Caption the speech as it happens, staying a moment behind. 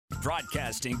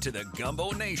broadcasting to the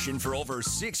Gumbo Nation for over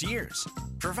 6 years,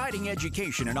 providing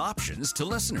education and options to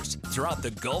listeners throughout the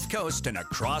Gulf Coast and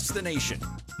across the nation.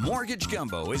 Mortgage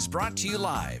Gumbo is brought to you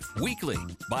live weekly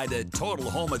by the Total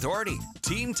Home Authority,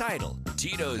 Team Title,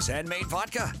 Tito's Handmade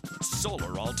Vodka,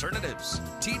 Solar Alternatives,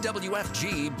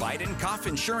 TWFG Biden Cough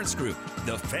Insurance Group,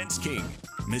 The Fence King,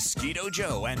 Mosquito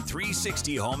Joe, and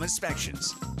 360 Home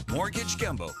Inspections. Mortgage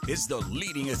Gumbo is the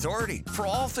leading authority for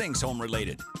all things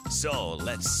home-related. So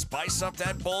let's spice up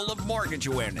that bowl of mortgage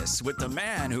awareness with the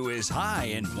man who is high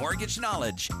in mortgage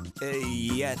knowledge,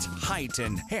 yet height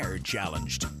and hair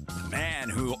challenged. The man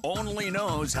who only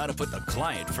knows how to put the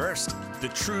client first. The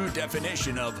true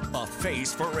definition of a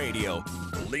face for radio.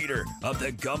 Leader of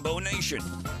the Gumbo Nation,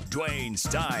 Dwayne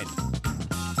Stein.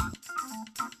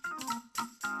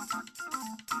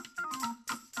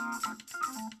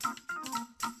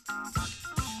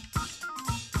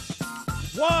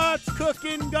 What's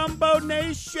cooking, Gumbo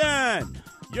Nation?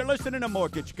 You're listening to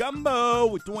Mortgage Gumbo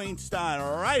with Dwayne Stein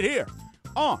right here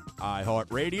on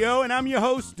iHeartRadio, and I'm your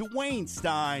host, Dwayne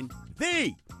Stein,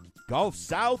 the Gulf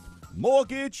South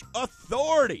Mortgage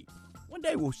Authority. One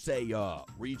day we'll say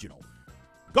regional.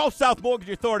 Gulf South Mortgage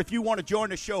Authority, if you want to join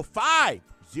the show,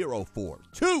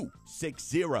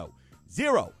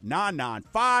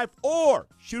 504-260-0995, or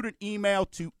shoot an email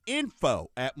to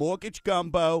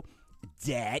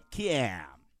info@mortgagegumbo.com.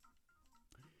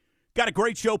 Got a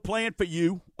great show planned for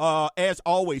you. As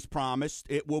always promised,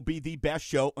 it will be the best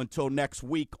show until next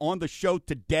week. On the show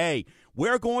today,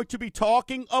 we're going to be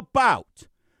talking about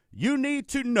you need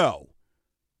to know.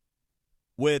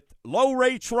 With low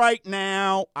rates right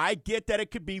now, I get that it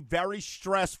could be very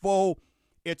stressful.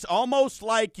 It's almost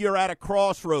like you're at a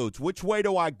crossroads. Which way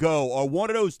do I go? Or one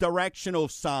of those directional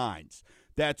signs.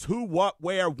 That's who, what,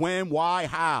 where, when, why,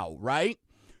 how, right?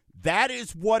 That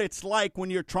is what it's like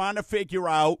when you're trying to figure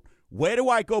out where do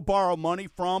I go borrow money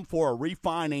from for a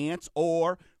refinance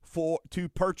or to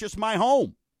purchase my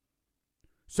home.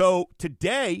 So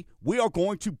today we are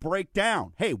going to break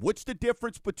down, hey, what's the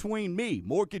difference between me,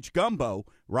 Mortgage Gumbo,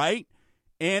 right,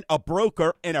 and a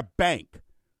broker and a bank?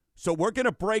 So we're going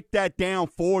to break that down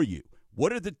for you.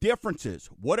 What are the differences?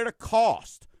 What are the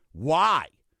costs? Why?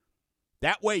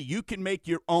 That way you can make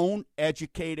your own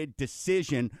educated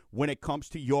decision when it comes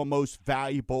to your most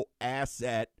valuable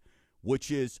asset,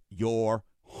 which is your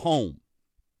home.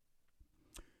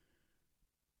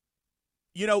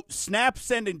 You know, Snap,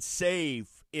 Send, and Save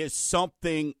is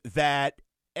something that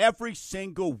every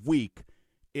single week,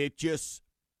 it just,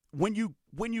 when you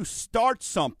start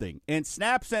something, and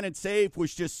Snap, Send, and Save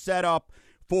was just set up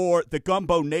for the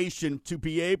Gumbo Nation to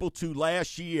be able to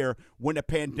last year when the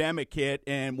pandemic hit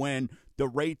and when the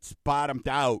rates bottomed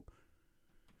out,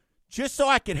 just so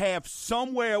I could have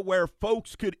somewhere where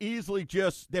folks could easily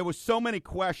there was so many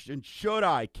questions. Should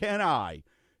I? Can I?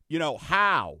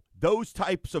 How? Those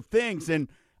types of things. And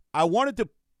I wanted to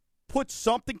put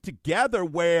something together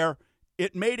where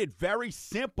it made it very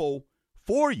simple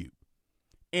for you.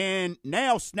 And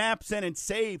now Snap, Send, and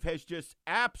Save has just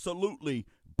absolutely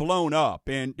blown up.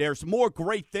 And there's more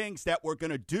great things that we're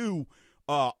going to do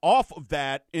off of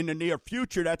that in the near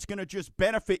future that's going to just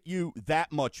benefit you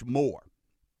that much more.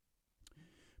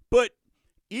 But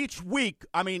each week,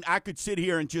 I could sit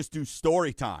here and just do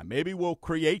story time. Maybe we'll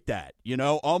create that,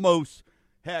 almost,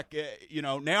 heck,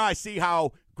 now I see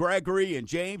how Gregory and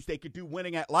James, they could do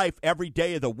Winning at Life every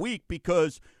day of the week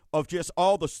because of just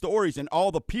all the stories and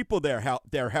all the people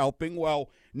they're helping. Well,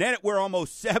 now that we're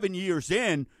almost 7 years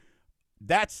in,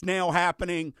 that's now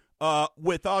happening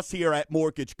with us here at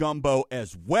Mortgage Gumbo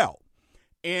as well.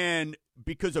 And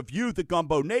because of you, the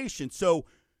Gumbo Nation. So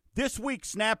this week,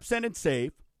 Snap, Send, and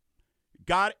Save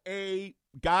got a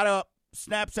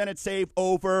Snap, Send, and Save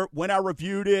over when I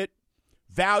reviewed it.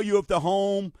 Value of the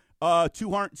home,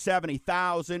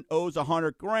 $270,000, owes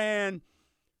 $100,000.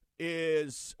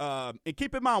 Is and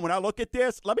keep in mind when I look at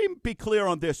this, let me be clear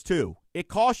on this too. It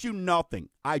costs you nothing.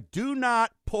 I do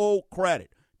not pull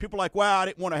credit. People are like, well, I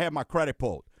didn't want to have my credit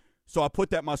pulled. So I put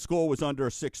that my score was under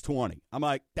a 620. I'm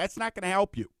like, that's not going to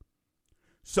help you.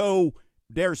 So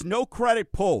there's no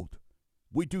credit pulled.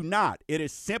 We do not. It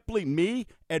is simply me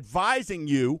advising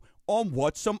you on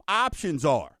what some options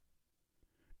are.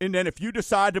 And then if you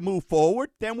decide to move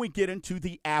forward, then we get into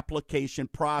the application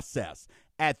process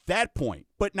at that point.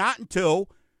 But not until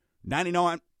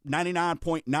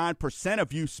 99.9%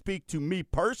 of you speak to me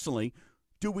personally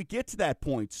do we get to that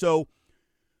point. So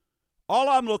all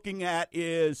I'm looking at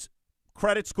is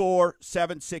credit score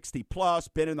 760 plus,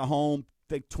 been in the home,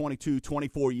 I think 22,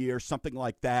 24 years, something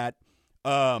like that.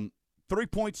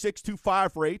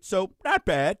 3.625 rate, so not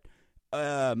bad.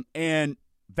 And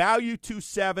value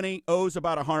 270, owes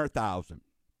about 100,000.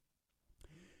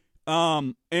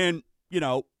 And you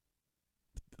know,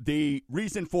 the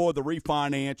reason for the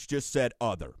refinance just said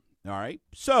other. All right.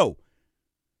 So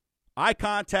I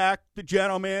contact the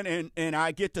gentleman and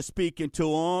I get to speaking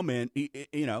to him, and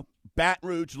you know, Baton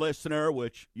Rouge listener,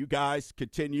 which you guys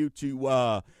continue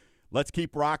to let's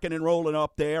keep rocking and rolling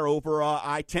up there over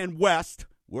I-10 West.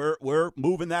 We're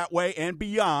moving that way and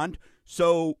beyond.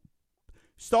 So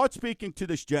start speaking to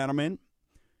this gentleman,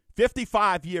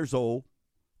 55 years old,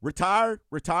 retired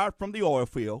from the oil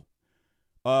field.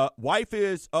 Wife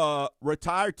is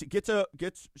retired.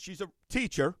 She's a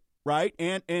teacher, right?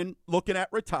 And looking at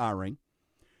retiring.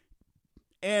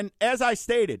 And as I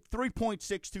stated,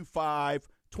 3.625,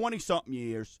 20-something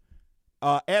years.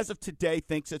 As of today,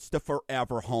 thinks it's the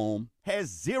forever home. Has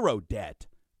zero debt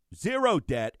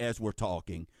as we're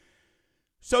talking.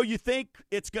 So you think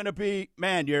it's going to be,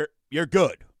 man, you're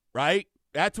good, right?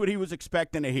 That's what he was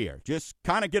expecting to hear. Just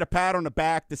kind of get a pat on the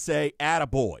back to say,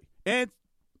 attaboy. And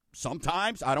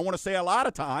sometimes, I don't want to say a lot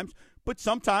of times, but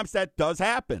sometimes that does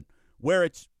happen where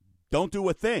it's don't do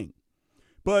a thing.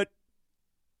 But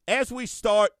as we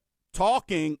start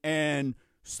talking and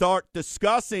start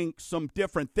discussing some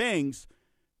different things,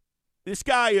 this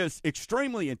guy is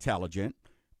extremely intelligent.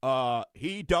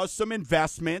 He does some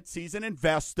investments. He's an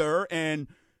investor and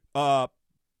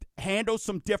handles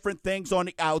some different things on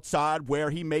the outside where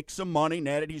he makes some money.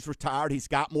 Now that he's retired, he's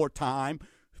got more time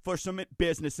for some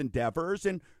business endeavors.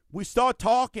 And we start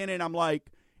talking, and I'm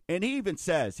like, and he even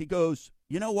says, he goes,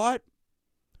 you know what?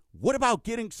 What about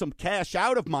getting some cash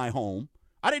out of my home?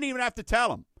 I didn't even have to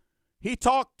tell him. He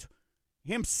talked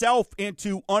himself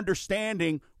into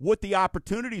understanding what the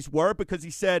opportunities were because he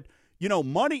said, you know,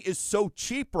 money is so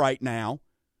cheap right now.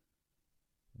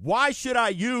 Why should I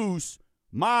use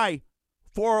my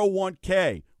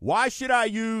 401k? Why should I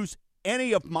use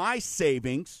any of my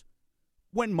savings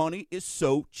when money is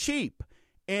so cheap?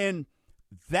 And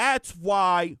that's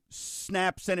why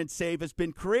Snap, Send, and Save has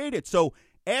been created. So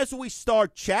as we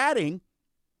start chatting,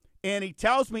 and he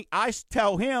tells me, I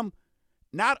tell him,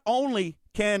 not only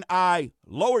can I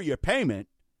lower your payment,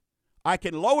 I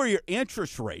can lower your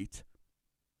interest rate.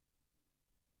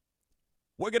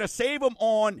 We're going to save him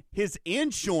on his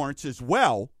insurance as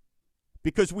well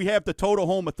because we have the Total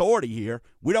Home Authority here.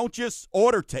 We don't just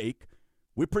order take.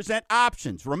 We present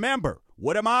options. Remember,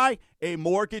 what am I? A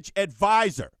mortgage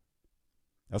advisor.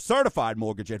 A certified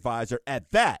mortgage advisor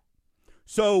at that.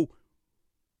 So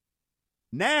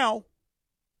now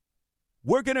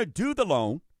we're going to do the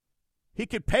loan. He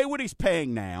could pay what he's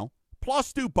paying now,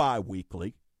 plus do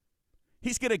biweekly.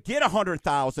 He's going to get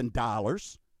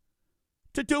 $100,000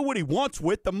 to do what he wants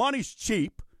with. The money's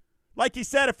cheap. Like he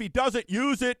said, if he doesn't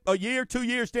use it a year, 2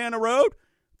 years down the road,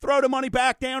 throw the money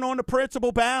back down on the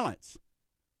principal balance.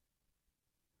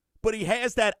 But he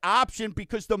has that option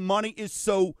because the money is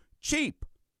so cheap.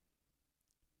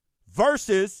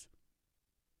 Versus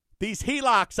these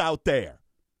HELOCs out there,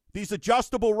 these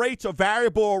adjustable rates or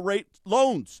variable rate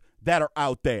loans that are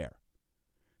out there.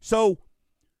 So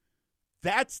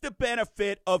that's the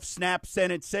benefit of Snap,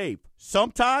 Send, and Save.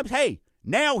 Sometimes, hey,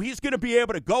 now he's going to be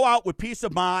able to go out with peace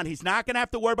of mind. He's not going to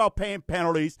have to worry about paying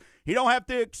penalties. He don't have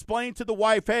to explain to the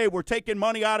wife, hey, we're taking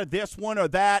money out of this one or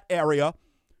that area.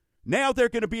 Now they're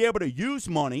going to be able to use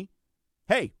money,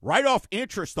 hey, write off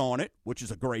interest on it, which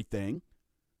is a great thing,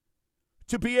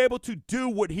 to be able to do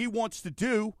what he wants to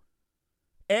do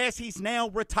as he's now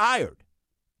retired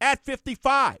at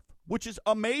 55, which is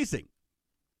amazing.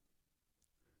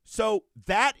 So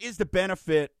that is the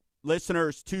benefit,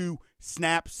 listeners, to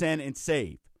Snap, Send, and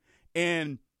Save.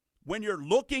 And when you're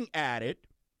looking at it,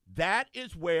 that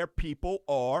is where people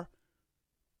are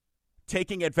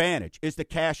taking advantage, is the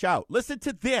cash out. Listen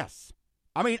to this.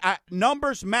 I mean,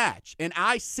 numbers match, and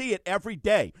I see it every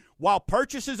day. While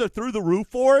purchases are through the roof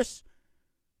for us,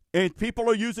 and people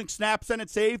are using Snap, Send, and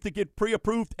Save to get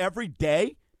pre-approved every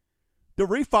day, the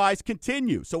refis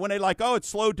continue. So when they're like, oh, it's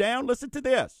slowed down, listen to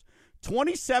this.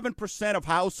 27% of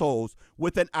households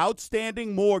with an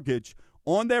outstanding mortgage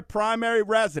on their primary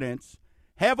residence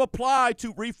have applied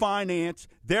to refinance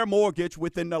their mortgage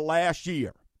within the last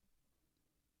year.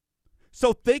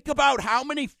 So think about how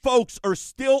many folks are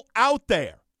still out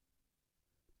there.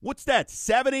 What's that,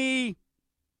 73?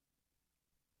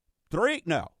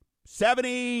 No.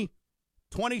 70,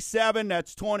 27,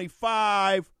 that's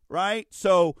 25, right?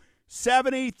 So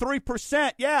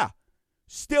 73%, yeah,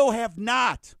 still have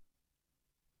not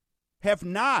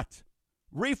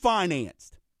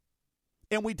refinanced.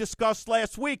 And we discussed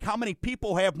last week how many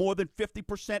people have more than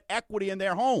 50% equity in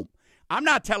their home. I'm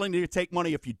not telling you to take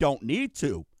money if you don't need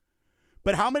to,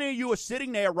 But how many of you are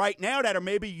sitting there right now that are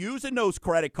maybe using those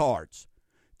credit cards,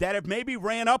 that have maybe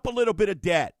ran up a little bit of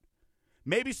debt?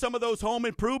 Maybe some of those home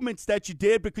improvements that you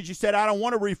did because you said, I don't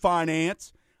want to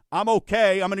refinance. I'm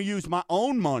okay. I'm going to use my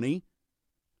own money.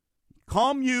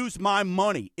 Come use my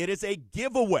money. It is a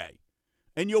giveaway.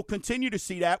 And you'll continue to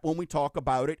see that when we talk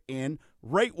about it in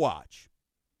Rate Watch.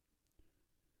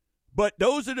 But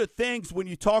those are the things when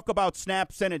you talk about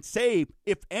Snap, Send, and Save.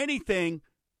 If anything,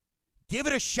 give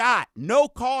it a shot. No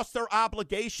cost or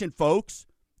obligation, folks.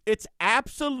 It's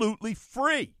absolutely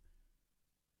free.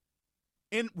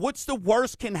 And what's the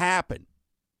worst can happen?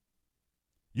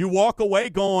 You walk away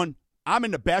going, I'm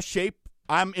in the best shape.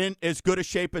 I'm in as good a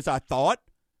shape as I thought.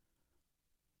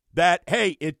 That,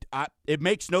 hey, it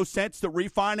makes no sense to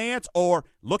refinance, or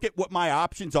look at what my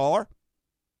options are.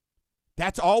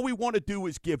 That's all we want to do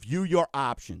is give you your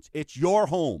options. It's your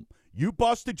home. You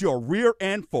busted your rear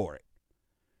end for it.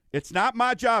 It's not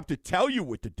my job to tell you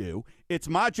what to do. It's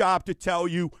my job to tell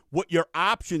you what your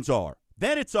options are.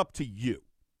 Then it's up to you.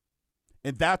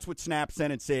 And that's what Snap,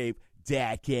 Send, and Save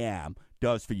 .com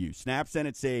does for you. Snap, Send,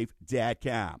 and Save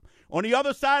 .com. On the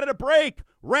other side of the break,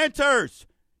 renters,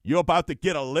 you're about to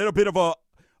get a little bit of a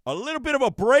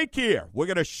break here. We're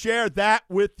going to share that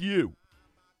with you.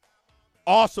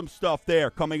 Awesome stuff there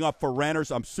coming up for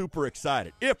renters. I'm super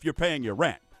excited if you're paying your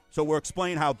rent. So we'll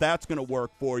explain how that's going to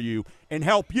work for you and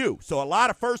help you. So a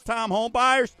lot of first-time home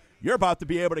buyers, you're about to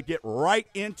be able to get right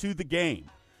into the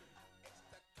game.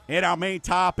 And our main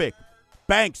topic,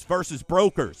 banks versus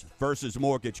brokers versus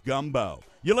Mortgage Gumbo.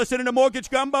 You're listening to Mortgage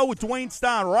Gumbo with Dwayne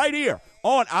Stein right here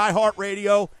on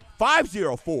iHeartRadio,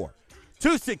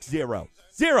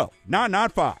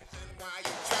 504-260-0995.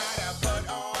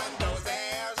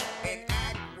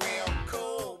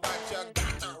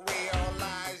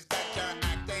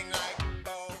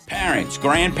 Parents,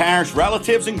 grandparents,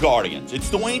 relatives, and guardians. It's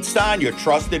Dwayne Stein, your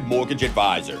trusted mortgage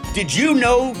advisor. Did you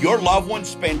know your loved ones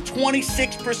spend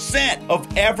 26%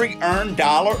 of every earned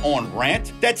dollar on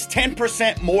rent? That's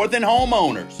 10% more than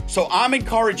homeowners. So I'm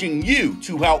encouraging you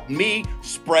to help me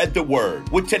spread the word.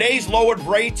 With today's lowered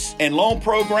rates and loan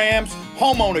programs,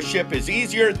 homeownership is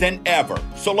easier than ever.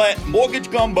 So let Mortgage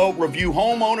Gumbo review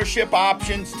homeownership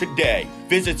options today.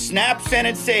 Visit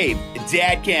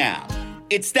snapsendandsave.com.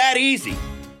 It's that easy.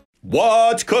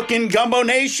 What's cooking, Gumbo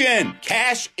Nation?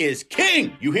 Cash is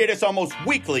king. You hear this almost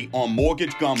weekly on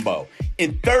Mortgage Gumbo.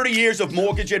 In 30 years of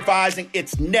mortgage advising,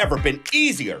 it's never been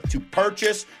easier to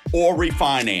purchase or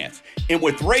refinance. And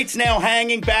with rates now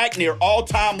hanging back near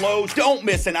all-time lows, don't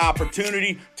miss an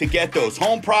opportunity to get those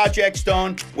home projects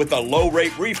done with a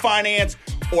low-rate refinance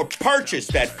or purchase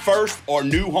that first or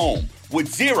new home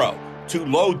with zero to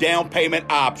low down payment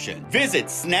option. Visit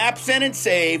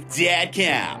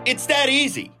snapsendandsave.com. It's that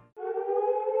easy.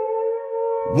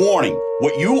 Warning,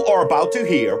 what you are about to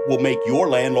hear will make your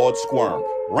landlord squirm.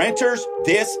 Renters,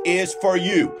 this is for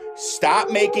you.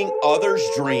 Stop making others'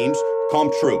 dreams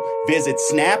come true. Visit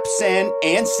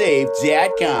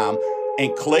snapsendandsave.com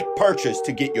and click purchase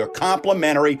to get your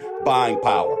complimentary buying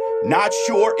power. Not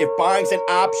sure if buying's an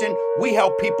option? We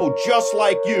help people just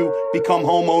like you become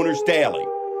homeowners daily.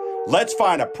 Let's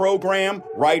find a program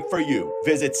right for you.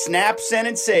 Visit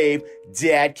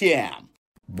snapsendandsave.com.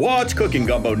 What's cooking,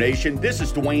 Gumbo Nation? This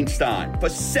is Dwayne Stein. For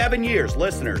 7 years,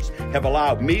 listeners have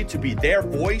allowed me to be their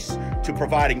voice to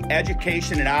providing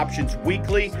education and options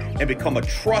weekly and become a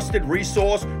trusted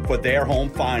resource for their home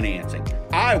financing.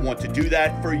 I want to do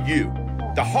that for you.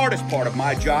 The hardest part of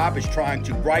my job is trying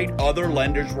to right other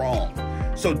lenders wrong.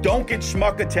 So don't get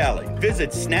schmuckatelli. Visit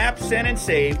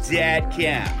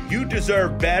snapsendandsave.com. You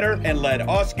deserve better, and let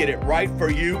us get it right for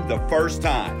you the first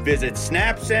time. Visit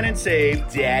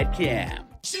snapsendandsave.com.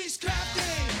 She's crafty,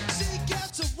 she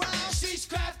gets around, she's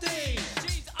crafty,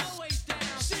 she's always down,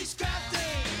 she's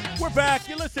crafty. We're back.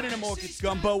 You're listening to Mortgage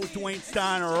Gumbo with Dwayne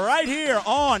Stein right here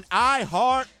on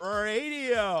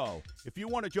iHeartRadio. If you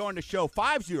want to join the show,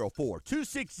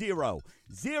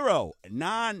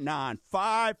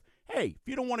 504-260-0995. Hey, if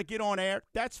you don't want to get on air,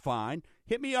 that's fine.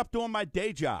 Hit me up doing my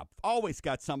day job. Always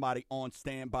got somebody on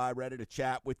standby ready to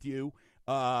chat with you.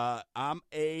 I'm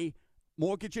a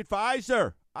mortgage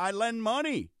advisor. I lend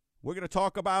money. We're going to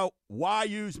talk about why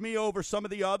use me over some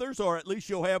of the others, or at least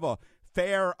you'll have a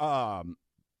fair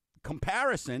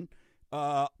comparison.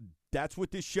 That's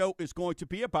what this show is going to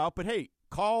be about. But, hey,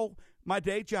 call my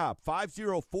day job,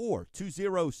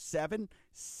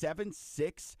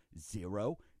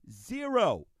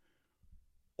 504-207-7600.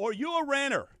 Or you're a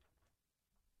renter,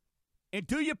 and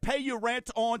do you pay your rent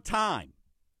on time?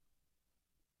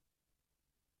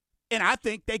 And I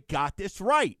think they got this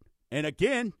right. And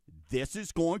again, this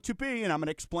is going to be, and I'm going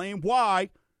to explain why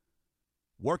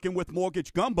Working with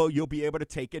Mortgage Gumbo, you'll be able to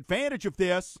take advantage of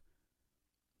this.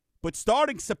 But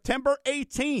starting September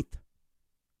 18th,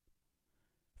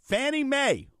 Fannie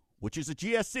Mae, which is a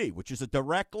GSE, which is a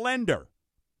direct lender,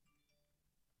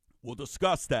 we'll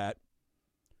discuss that,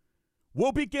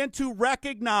 will begin to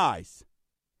recognize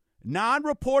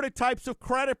non-reported types of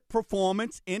credit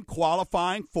performance in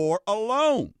qualifying for a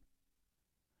loan.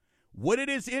 What it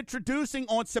is introducing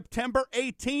on September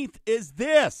 18th is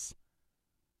this.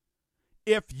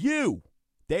 If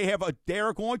they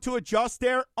are going to adjust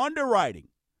their underwriting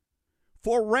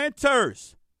for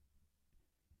renters.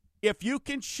 If you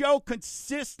can show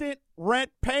consistent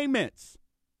rent payments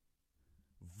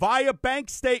via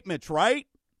bank statements, right?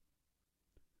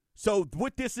 So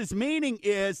what this is meaning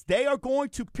is they are going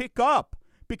to pick up,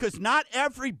 because not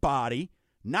everybody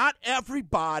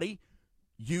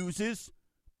uses,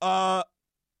 when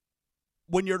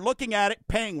you're looking at it,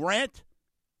 paying rent.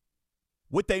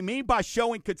 What they mean by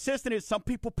showing consistent is some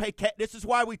people pay cash. This is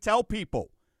why we tell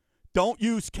people, don't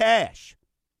use cash.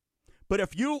 But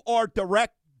if you are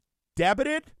direct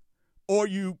debited or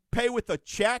you pay with a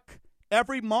check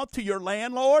every month to your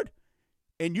landlord,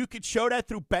 and you can show that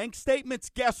through bank statements,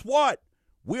 guess what?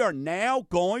 We are now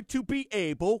going to be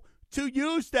able to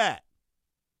use that.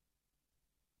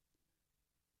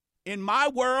 In my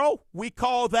world, we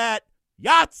call that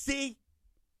Yahtzee.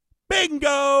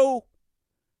 Bingo!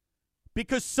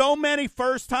 Because so many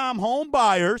first-time home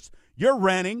buyers, you're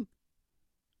renting,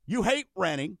 you hate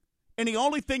renting, and the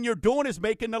only thing you're doing is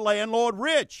making the landlord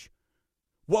rich.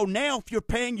 Well, now if you're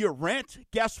paying your rent,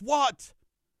 guess what?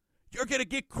 You're going to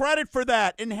get credit for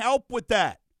that and help with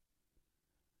that.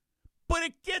 But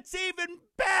it gets even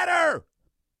better.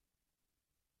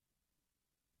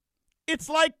 It's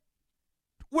like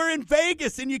we're in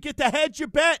Vegas and you get to hedge your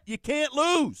bet. You can't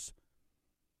lose.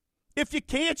 If you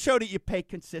can't show that you pay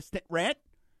consistent rent,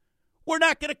 we're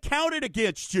not going to count it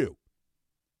against you.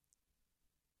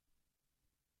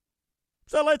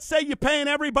 So let's say you're paying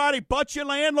everybody but your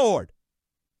landlord.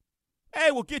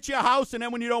 Hey, we'll get you a house, and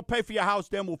then when you don't pay for your house,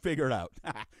 then we'll figure it out.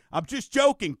 I'm just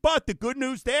joking. But the good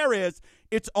news there is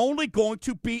it's only going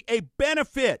to be a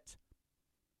benefit.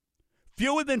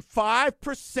 Fewer than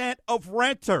 5% of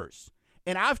renters.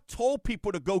 And I've told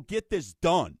people to go get this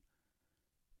done.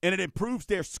 And it improves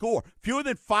their score. Fewer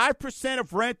than 5%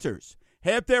 of renters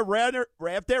have their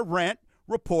rent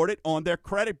reported on their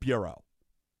credit bureau.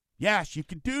 Yes, you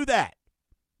can do that.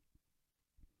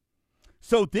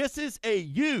 So this is a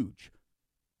huge,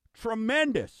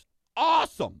 tremendous,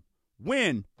 awesome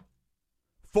win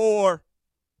for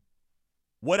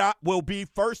what will be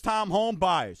first-time home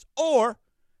buyers. Or,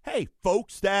 hey,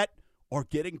 folks that are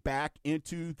getting back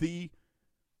into the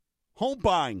home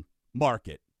buying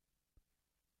market.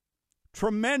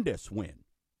 Tremendous win.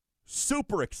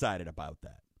 Super excited about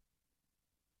that.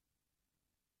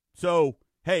 So,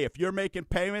 hey, if you're making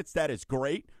payments, that is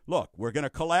great. Look, we're going to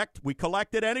collect. We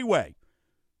collect it anyway.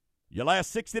 Your last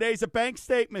 60 days of bank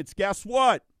statements, guess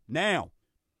what? Now,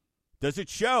 does it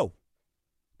show?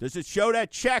 Does it show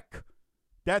that check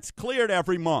that's cleared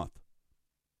every month?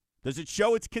 Does it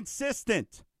show it's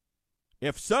consistent?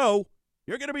 If so,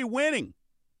 you're going to be winning.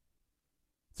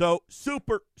 So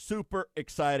super, super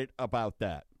excited about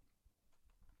that.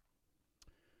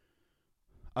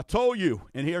 I told you,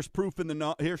 and here's proof in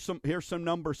the here's some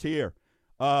numbers here.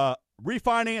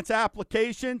 Refinance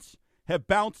applications have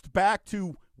bounced back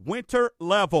to winter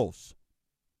levels.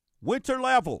 Winter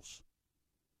levels.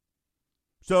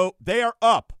 So they are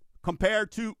up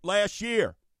compared to last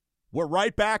year. We're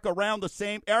right back around the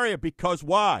same area because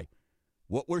why?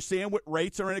 What we're seeing with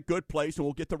rates are in a good place, and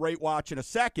we'll get the rate watch in a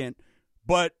second.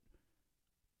 But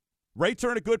rates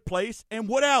are in a good place, and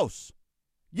what else?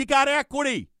 You got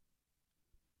equity.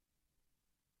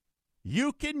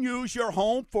 You can use your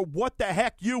home for what the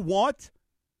heck you want,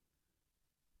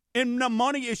 and the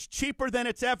money is cheaper than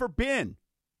it's ever been,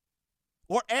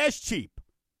 or as cheap.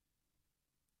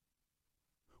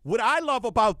 What I love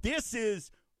about this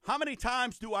is how many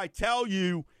times do I tell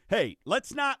you, hey,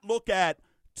 let's not look at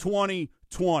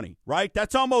 2020, right?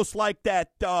 That's almost like that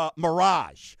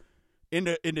mirage in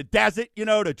the desert, you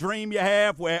know, the dream you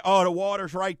have where, oh, the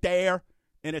water's right there,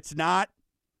 and it's not.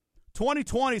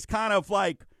 2020 is kind of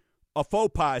like a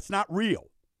faux pas. It's not real.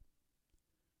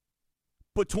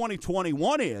 But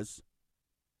 2021 is,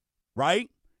 right?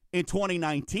 And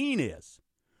 2019 is.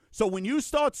 So when you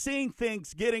start seeing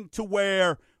things getting to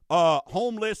where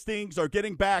home listings are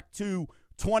getting back to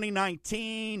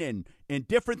 2019 and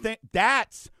different things,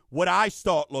 that's what I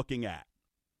start looking at.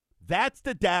 That's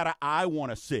the data I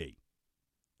want to see.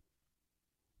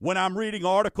 When I'm reading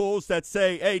articles that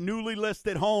say, hey, newly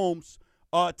listed homes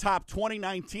top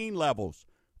 2019 levels,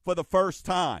 for the first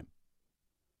time.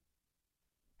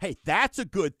 Hey, that's a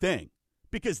good thing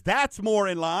because that's more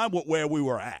in line with where we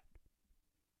were at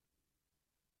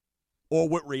or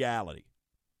with reality.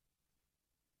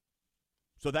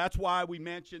 So that's why we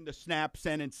mentioned the snap,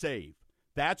 send, and save.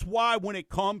 That's why when it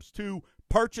comes to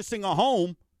purchasing a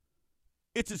home,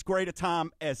 it's as great a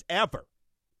time as ever,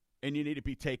 and you need to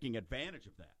be taking advantage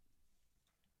of that.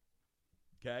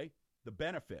 Okay? The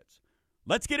benefits.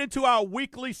 Let's get into our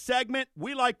weekly segment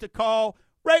we like to call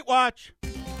Rate Watch.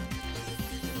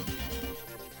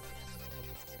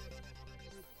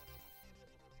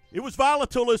 It was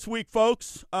volatile this week,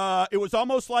 folks. It was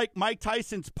almost like Mike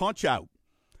Tyson's Punch-Out.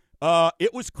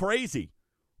 It was crazy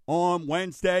on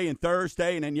Wednesday and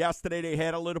Thursday, and then yesterday they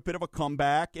had a little bit of a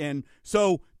comeback. And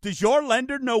so does your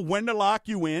lender know when to lock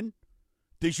you in?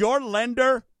 Does your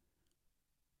lender,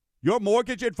 your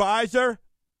mortgage advisor,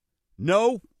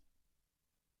 know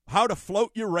how to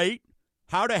float your rate,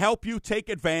 how to help you take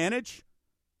advantage?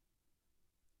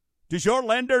 Does your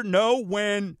lender know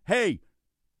when, hey,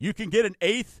 you can get an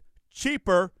eighth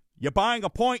cheaper? You're buying a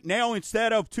point now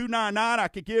instead of $2.99. I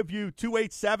could give you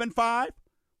 $2.875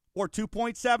 or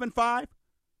 $2.75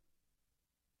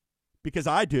 because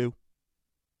I do.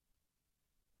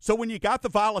 So when you got the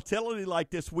volatility like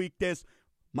this week,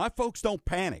 my folks don't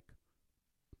panic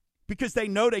because they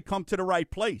know they come to the right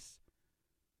place.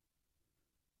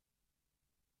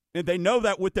 And they know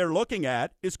that what they're looking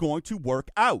at is going to work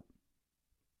out.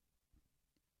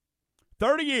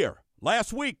 30-year.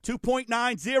 Last week,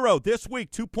 2.90. This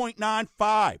week,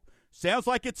 2.95. Sounds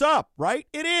like it's up, right?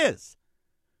 It is.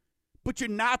 But you're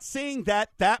not seeing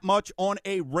that much on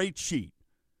a rate sheet.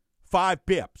 5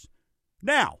 bips.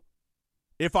 Now,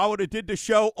 if I would have did the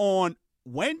show on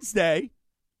Wednesday,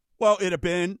 well, it'd have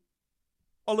been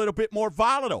a little bit more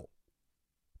volatile.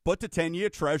 But the 10-year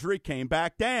Treasury came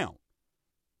back down.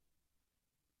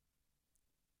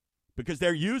 Because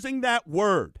they're using that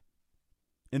word.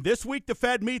 And this week, the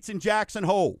Fed meets in Jackson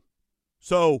Hole.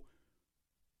 So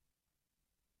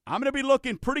I'm going to be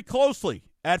looking pretty closely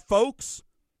at folks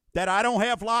that I don't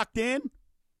have locked in.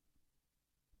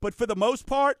 But for the most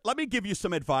part, let me give you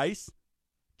some advice.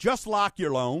 Just lock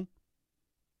your loan.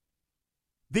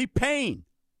 The pain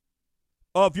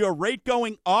of your rate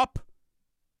going up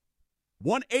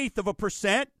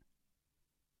 0.1%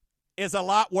 is a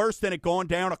lot worse than it going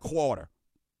down 1/4.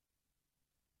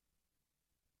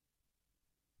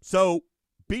 So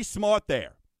be smart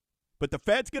there. But the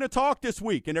Fed's going to talk this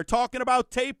week, and they're talking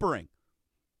about tapering.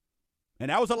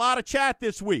 And that was a lot of chat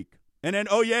this week. And then,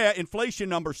 inflation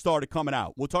numbers started coming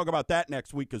out. We'll talk about that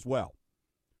next week as well.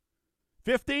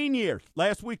 15 years.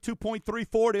 Last week,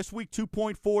 2.34. This week,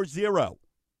 2.40.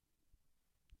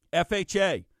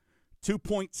 FHA,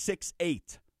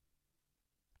 2.68.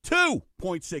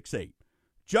 2.68.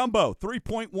 Jumbo,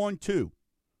 3.12.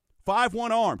 5-1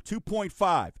 ARM,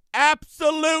 2.5.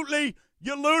 Absolutely,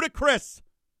 you're ludicrous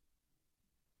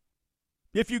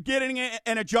if you're getting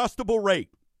an adjustable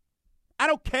rate. I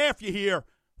don't care if you're here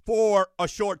for a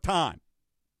short time.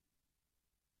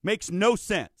 Makes no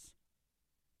sense.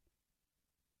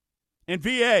 And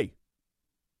VA,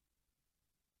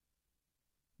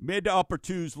 mid to upper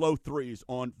 2s, low 3s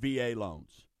on VA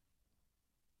loans.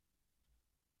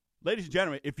 Ladies and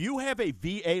gentlemen, if you have a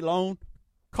VA loan,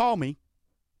 call me.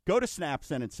 Go to Snap,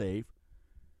 Send, and Save.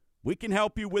 We can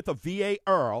help you with a VA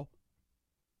IRRRL,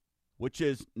 which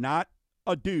is not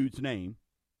a dude's name,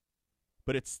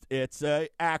 but it's an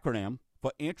acronym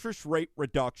for Interest Rate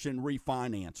Reduction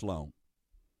Refinance Loan.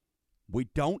 We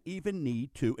don't even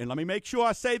need to, and let me make sure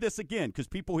I say this again because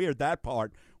people hear that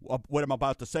part of what I'm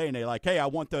about to say, and they're like, hey, I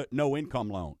want the no-income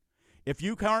loan. If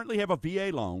you currently have a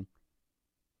VA loan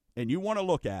and you want to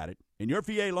look at it, and your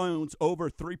VA loan's over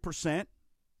 3%,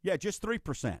 yeah, just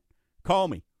 3%. Call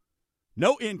me.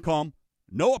 No income,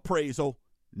 no appraisal,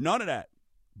 none of that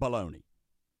baloney.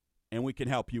 And we can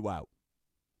help you out.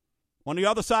 On the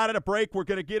other side of the break, we're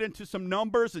going to get into some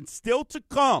numbers, and still to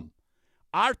come,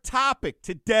 our topic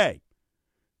today,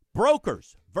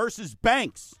 brokers versus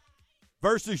banks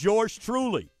versus yours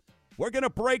truly. We're going to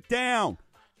break down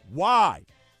why.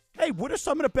 Hey, what are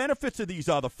some of the benefits of these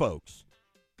other folks?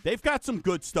 They've got some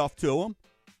good stuff to them.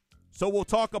 So we'll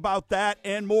talk about that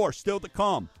and more still to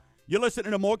come. You're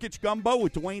listening to Mortgage Gumbo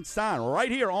with Dwayne Stein right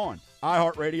here on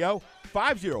iHeartRadio,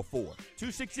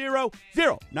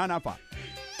 504-260-0995.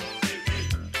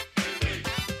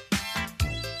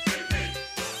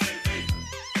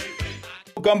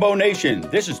 Gumbo Nation,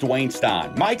 this is Dwayne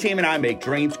Stein. My team and I make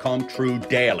dreams come true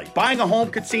daily. Buying a home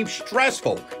could seem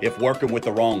stressful if working with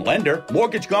the wrong lender.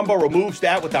 Mortgage Gumbo removes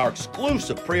that with our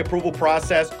exclusive pre-approval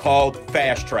process called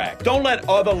Fast Track. Don't let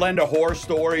other lender horror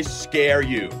stories scare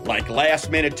you, like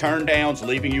last-minute turndowns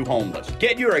leaving you homeless.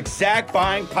 Get your exact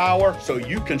buying power so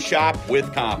you can shop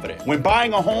with confidence. When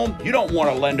buying a home, you don't want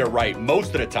a lender right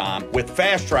most of the time. With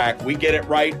Fast Track, we get it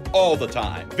right all the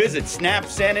time. Visit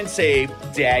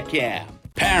snapsendandsave.com.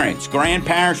 Parents,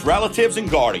 grandparents, relatives,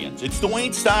 and guardians, it's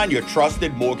Dwayne Stein, your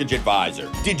trusted mortgage advisor.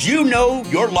 Did you know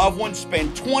your loved ones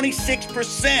spend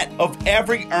 26% of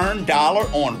every earned dollar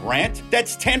on rent?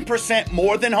 That's 10%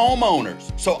 more than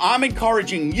homeowners. So I'm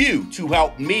encouraging you to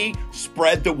help me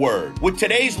spread the word. With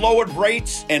today's lowered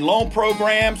rates and loan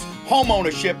programs,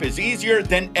 homeownership is easier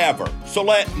than ever. So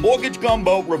let Mortgage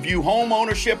Gumbo review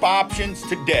homeownership options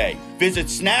today. Visit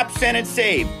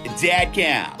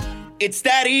snapsendandsave.com. It's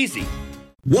that easy.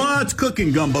 What's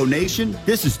cooking, Gumbo Nation?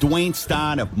 This is Dwayne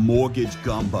Stein of Mortgage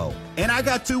Gumbo. And I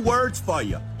got two words for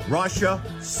you. Russia,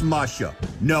 smusher.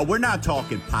 No, we're not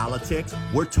talking politics.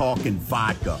 We're talking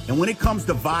vodka. And when it comes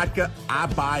to vodka, I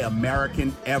buy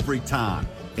American every time.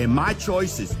 And my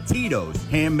choice is Tito's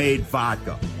Handmade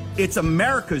Vodka. It's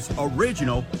America's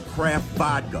original craft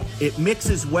vodka. It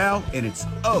mixes well and it's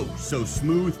oh so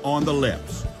smooth on the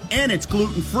lips. And it's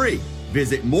gluten-free.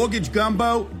 Visit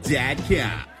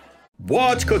mortgagegumbo.com.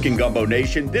 What's cooking, Gumbo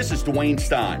Nation? This is Dwayne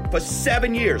Stein. For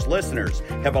 7 years, listeners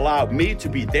have allowed me to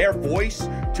be their voice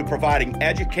to providing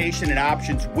education and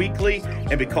options weekly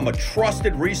and become a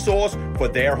trusted resource for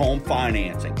their home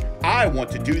financing. I want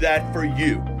to do that for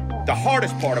you. The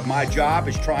hardest part of my job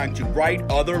is trying to right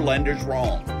other lenders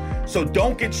wrong. So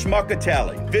don't get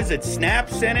schmuckatelli. Visit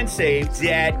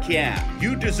snapsendandsave.com.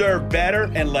 You deserve better,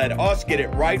 and let us get it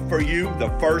right for you the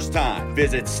first time.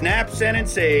 Visit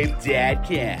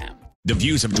snapsendandsave.com. The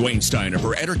views of Dwayne Stein are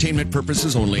for entertainment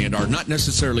purposes only and are not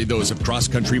necessarily those of Cross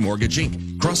Country Mortgage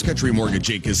Inc. Cross Country Mortgage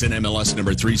Inc. is in MLS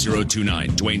number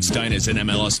 3029. Dwayne Stein is in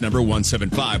MLS number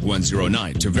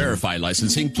 175109. To verify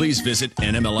licensing, please visit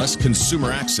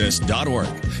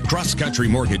nmlsconsumeraccess.org. Cross Country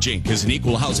Mortgage Inc. is an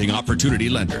equal housing opportunity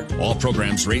lender. All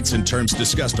programs, rates, and terms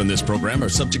discussed on this program are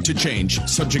subject to change,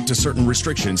 subject to certain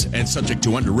restrictions, and subject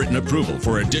to underwritten approval.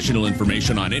 For additional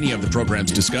information on any of the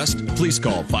programs discussed, please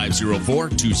call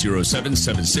 504-207-7607.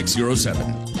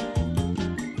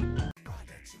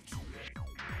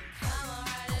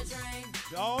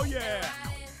 Oh, yeah.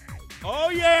 Oh,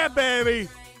 yeah, baby.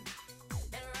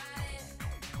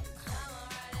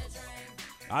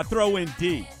 I throw in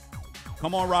D.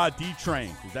 Come on, Rod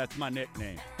D-Train, because that's my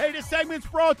nickname. Hey, this segment's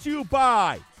brought to you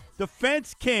by The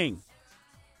Fence King.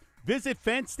 Visit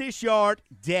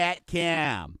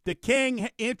FenceThisYard.com. The King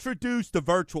introduced the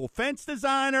virtual fence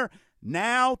designer.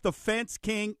 Now the Fence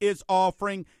King is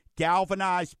offering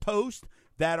galvanized posts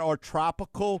that are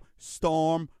tropical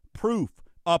storm proof,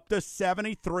 up to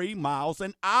 73 miles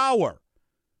an hour.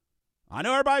 I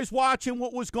know everybody's watching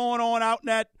what was going on out in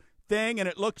that thing, and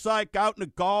it looks like out in the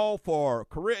Gulf or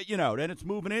Korea, then it's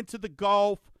moving into the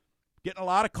Gulf. Getting a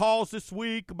lot of calls this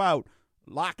week about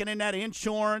locking in that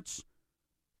insurance.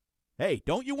 Hey,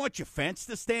 don't you want your fence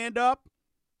to stand up?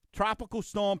 Tropical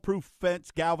storm-proof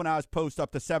fence, galvanized posts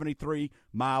up to 73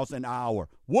 miles an hour.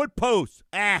 Wood posts,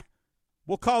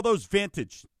 we'll call those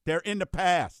vintage. They're in the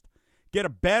past. Get a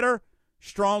better,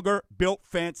 stronger built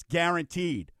fence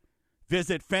guaranteed.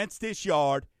 Visit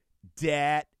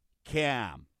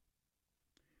FenceThisYard.com.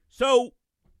 So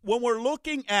when we're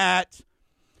looking at,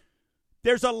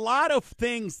 there's a lot of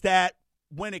things that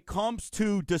when it comes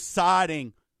to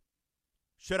deciding,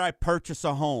 should I purchase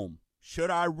a home?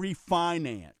 Should I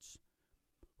refinance?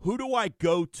 Who do I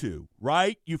go to,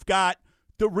 right? You've got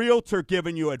the realtor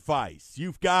giving you advice.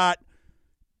 You've got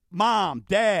mom,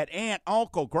 dad, aunt,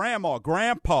 uncle, grandma,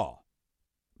 grandpa,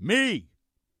 me.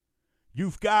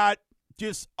 You've got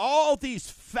just all these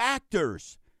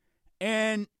factors.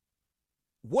 And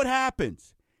what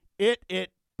happens?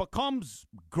 It becomes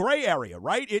gray area,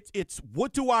 right? It's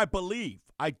what do I believe?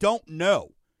 I don't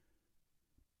know.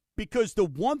 Because the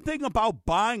one thing about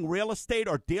buying real estate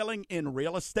or dealing in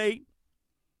real estate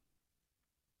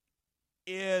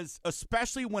is,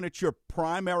 especially when it's your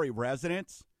primary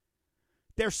residence,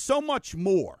 there's so much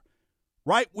more,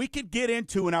 right? We could get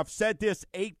into, and I've said this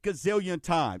 8 gazillion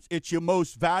times, it's your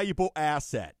most valuable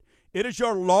asset. It is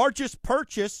your largest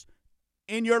purchase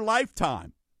in your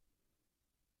lifetime.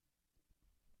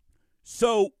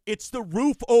 So it's the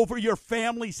roof over your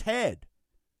family's head.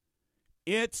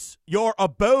 It's your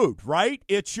abode, right?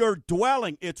 It's your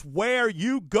dwelling. It's where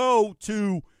you go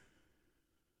to.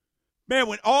 Man,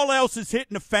 when all else is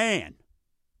hitting the fan,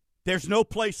 there's no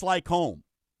place like home.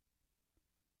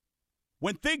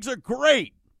 When things are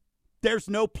great, there's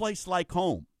no place like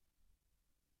home.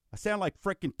 I sound like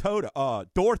frickin'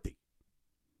 Dorothy.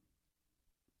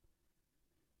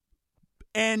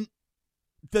 And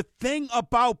the thing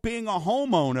about being a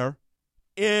homeowner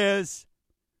is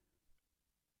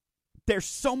there's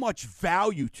so much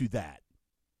value to that.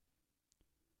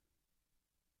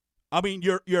 I mean,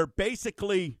 you're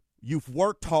basically, you've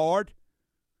worked hard,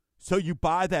 so you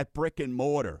buy that brick and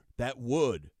mortar, that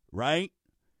wood, right?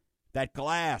 That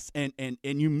glass, and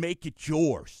you make it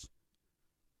yours.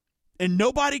 And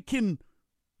nobody can,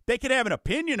 they can have an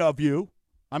opinion of you.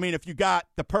 I mean, if you got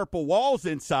the purple walls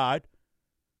inside,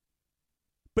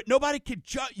 but nobody can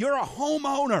judge. You're a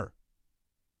homeowner.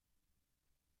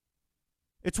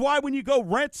 It's why when you go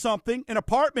rent something, an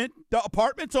apartment, the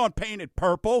apartment's on painted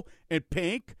purple and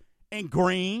pink and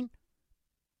green.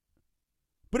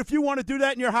 But if you want to do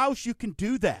that in your house, you can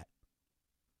do that.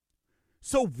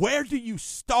 So where do you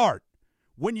start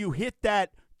when you hit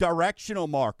that directional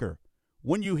marker?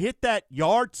 When you hit that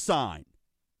yard sign?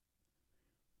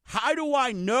 How do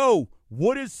I know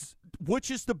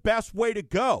which is the best way to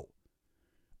go?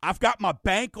 I've got my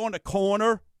bank on the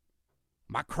corner,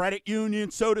 my credit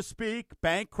union, so to speak,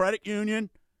 bank, credit union.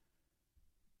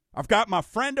 I've got my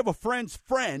friend of a friend's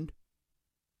friend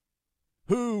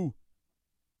who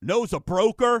knows a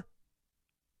broker.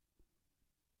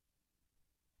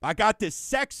 I got this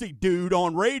sexy dude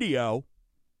on radio.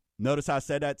 Notice I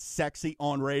said that, sexy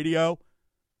on radio,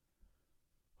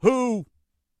 who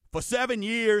for 7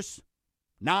 years,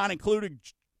 non-included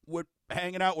with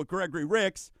hanging out with Gregory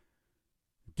Ricks,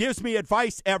 gives me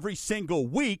advice every single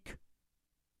week.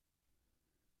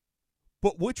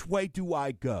 But which way do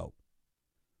I go?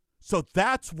 So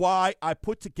that's why I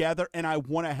put together, and I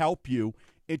want to help you,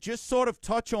 and just sort of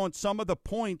touch on some of the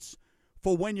points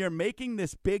for when you're making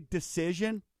this big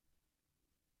decision.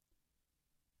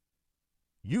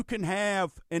 You can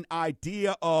have an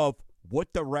idea of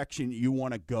what direction you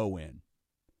want to go in.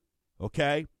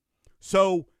 Okay?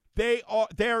 So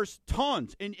there's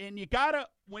tons. And you got to,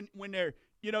 when they're,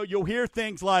 you know, you'll hear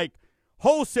things like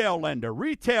wholesale lender,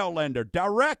 retail lender,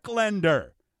 direct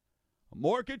lender,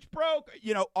 mortgage broker,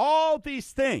 you know, all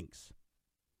these things.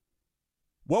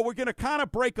 Well, we're going to kind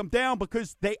of break them down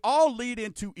because they all lead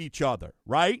into each other,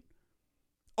 right?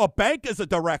 A bank is a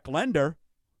direct lender.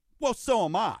 Well, so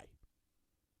am I.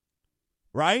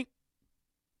 Right?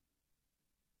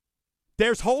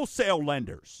 There's wholesale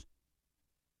lenders.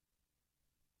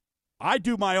 I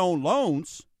do my own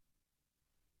loans,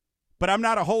 but I'm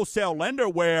not a wholesale lender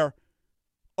where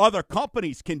other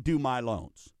companies can do my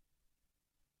loans.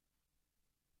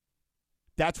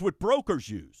 That's what brokers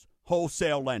use,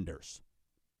 wholesale lenders.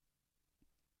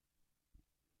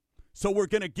 So we're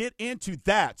going to get into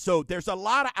that. So there's a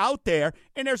lot of out there,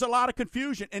 and there's a lot of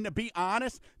confusion. And to be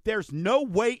honest, there's no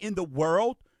way in the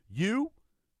world you,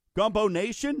 Gumbo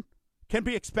Nation, can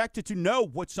be expected to know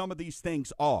what some of these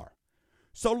things are.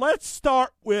 So let's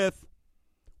start with,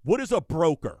 what is a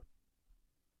broker?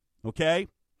 Okay?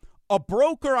 A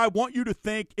broker, I want you to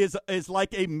think, is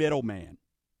like a middleman.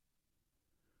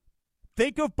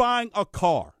 Think of buying a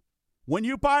car. When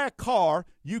you buy a car,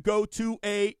 you go to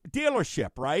a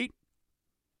dealership, right?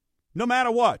 No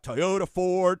matter what, Toyota,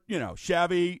 Ford, you know,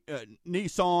 Chevy,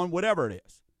 Nissan, whatever it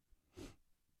is.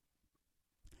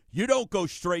 You don't go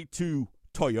straight to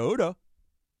Toyota.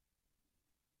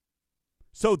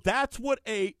 So that's what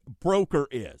a broker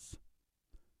is.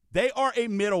 They are a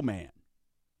middleman.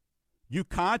 You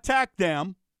contact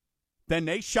them, then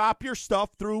they shop your stuff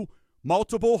through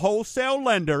multiple wholesale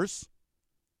lenders,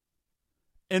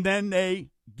 and then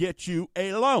they get you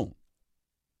a loan.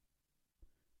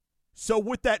 So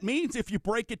what that means, if you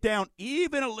break it down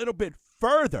even a little bit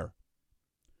further,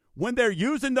 when they're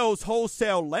using those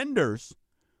wholesale lenders,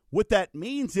 what that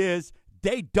means is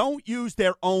they don't use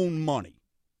their own money.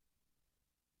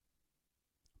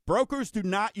 Brokers do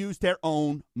not use their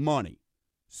own money.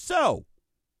 So,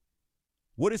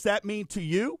 what does that mean to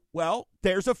you? Well,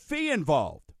 there's a fee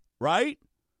involved, right?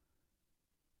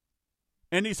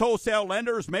 And these wholesale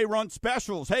lenders may run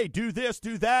specials. Hey, do this,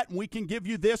 do that, and we can give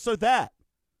you this or that.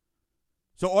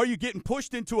 So are you getting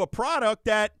pushed into a product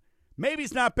that maybe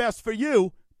is not best for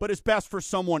you, but is best for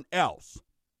someone else?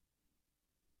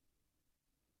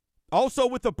 Also,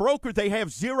 with the broker, they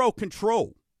have zero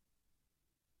control.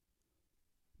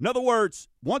 In other words,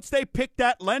 once they pick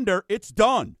that lender, it's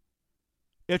done.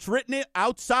 It's written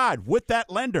outside with that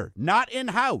lender, not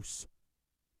in-house.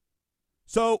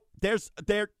 So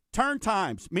their turn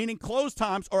times, meaning close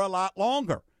times, are a lot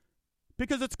longer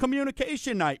because it's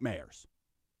communication nightmares.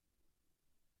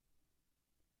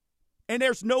 And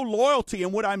there's no loyalty.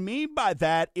 And what I mean by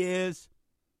that is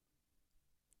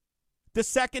the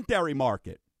secondary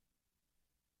market.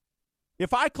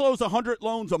 If I close 100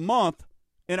 loans a month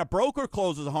and a broker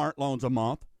closes 100 loans a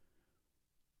month,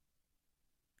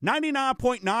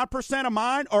 99.9% of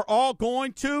mine are all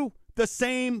going to the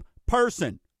same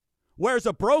person. Whereas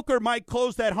a broker might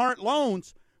close that 100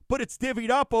 loans, but it's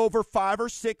divvied up over 5 or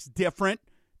 6 different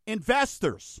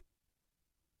investors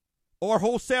or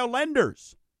wholesale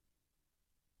lenders.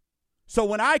 So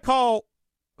when I call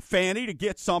Fannie to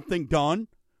get something done,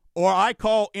 or I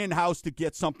call in-house to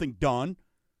get something done,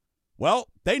 well,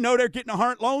 they know they're getting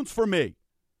 100 loans from me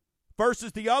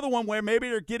versus the other one where maybe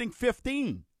they're getting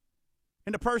 15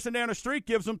 and the person down the street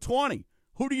gives them 20.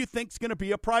 Who do you think is going to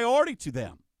be a priority to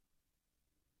them?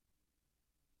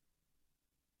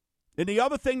 And the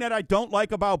other thing that I don't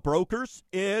like about brokers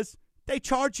is they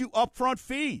charge you upfront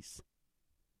fees.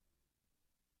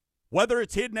 Whether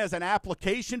it's hidden as an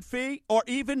application fee or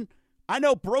even, I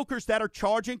know brokers that are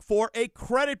charging for a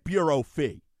credit bureau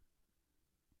fee.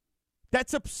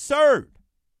 That's absurd.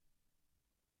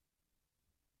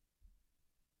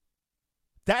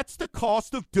 That's the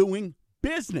cost of doing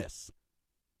business.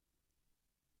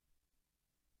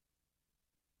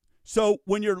 So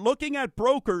when you're looking at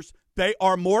brokers, they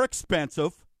are more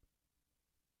expensive.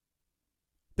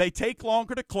 They take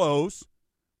longer to close.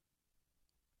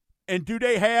 And do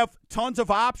they have tons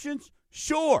of options?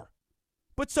 Sure.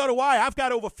 But so do I. I've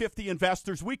got over 50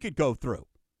 investors we could go through.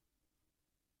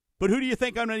 But who do you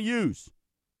think I'm going to use?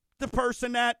 The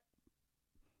person that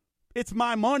it's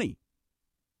my money.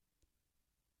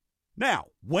 Now,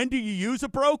 when do you use a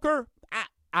broker?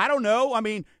 I don't know. I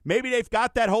mean, maybe they've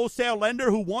got that wholesale lender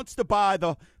who wants to buy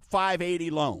the 580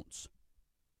 loans.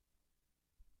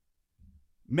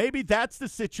 Maybe that's the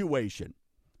situation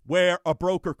where a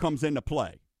broker comes into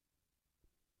play.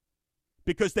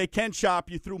 Because they can shop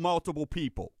you through multiple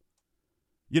people.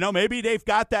 You know, maybe they've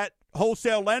got that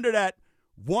wholesale lender that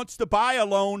wants to buy a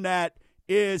loan that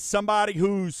is somebody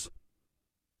who's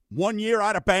 1 year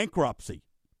out of bankruptcy.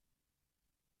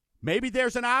 Maybe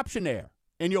there's an option there,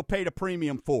 and you'll pay the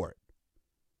premium for it.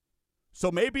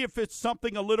 So maybe if it's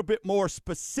something a little bit more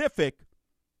specific,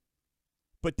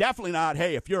 but definitely not,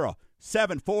 hey, if you're a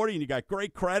 740 and you got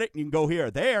great credit and you can go here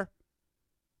or there.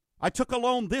 I took a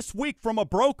loan this week from a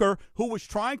broker who was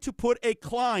trying to put a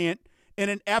client in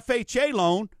an FHA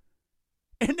loan,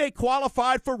 and they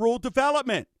qualified for rural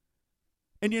development.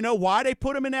 And you know why they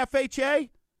put them in FHA?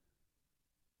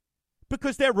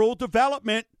 Because their rural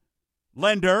development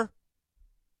lender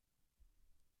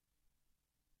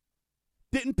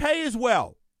didn't pay as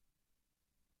well.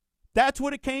 That's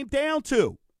what it came down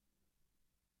to.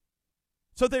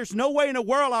 So there's no way in the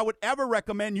world I would ever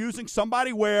recommend using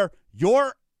somebody where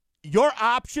your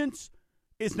options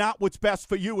is not what's best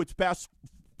for you. It's best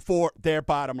for their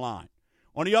bottom line.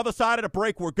 On the other side of the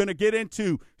break, we're going to get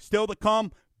into, still to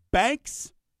come,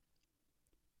 banks,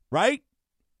 right?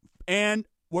 And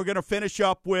we're going to finish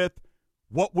up with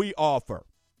what we offer.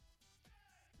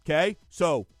 Okay?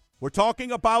 So we're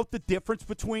talking about the difference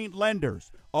between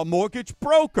lenders, a mortgage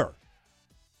broker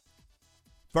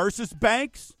versus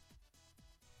banks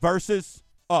versus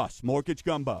us, Mortgage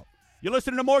Gumbo. You're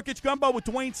listening to Mortgage Gumbo with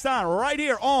Dwayne Stein right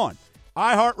here on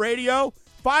iHeartRadio,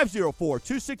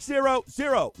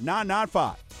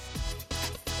 504-260-0995.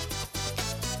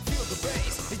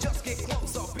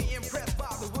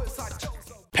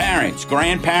 Parents,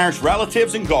 grandparents,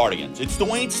 relatives, and guardians, it's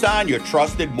Dwayne Stein, your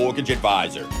trusted mortgage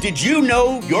advisor. Did you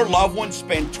know your loved ones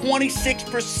spend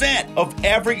 26% of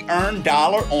every earned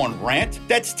dollar on rent?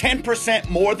 That's 10%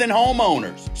 more than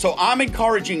homeowners. So I'm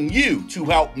encouraging you to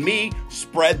help me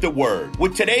spread the word.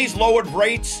 With today's lowered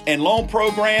rates and loan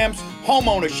programs,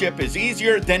 homeownership is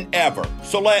easier than ever.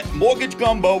 So let Mortgage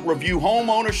Gumbo review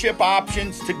homeownership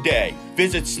options today.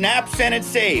 Visit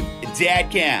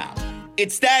snapsendandsave.com.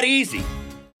 It's that easy.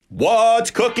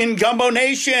 What's cooking, Gumbo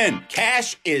Nation?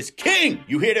 Cash is king.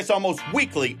 You hear this almost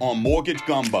weekly on Mortgage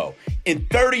Gumbo. In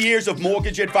 30 years of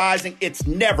mortgage advising, it's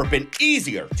never been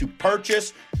easier to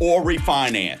purchase or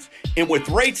refinance. And with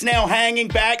rates now hanging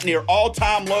back near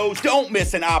all-time lows, don't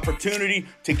miss an opportunity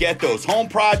to get those home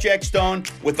projects done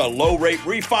with a low-rate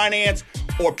refinance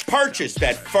or purchase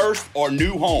that first or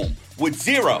new home with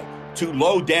zero to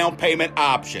low down payment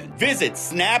option. Visit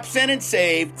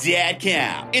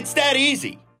snapsendandsave.com. It's that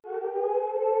easy.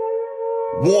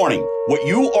 Warning, what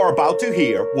you are about to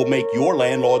hear will make your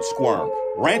landlord squirm.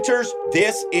 Renters,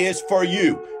 this is for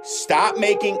you. Stop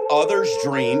making others'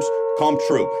 dreams come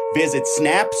true. Visit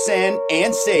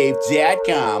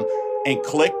snapsendandsave.com and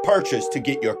click purchase to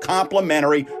get your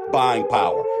complimentary buying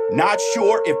power. Not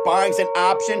sure if buying's an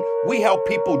option? We help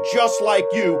people just like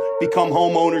you become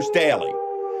homeowners daily.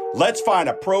 Let's find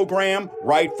a program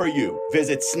right for you.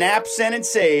 Visit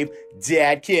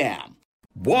snapsendandsave.com.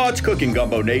 What's cooking,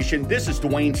 Gumbo Nation? This is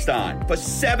Dwayne Stein. For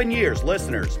 7 years,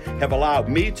 listeners have allowed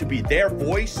me to be their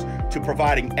voice to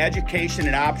providing education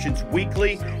and options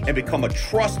weekly and become a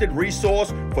trusted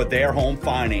resource for their home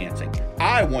financing.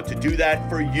 I want to do that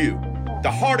for you.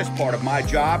 The hardest part of my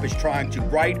job is trying to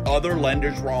right other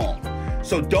lenders wrong.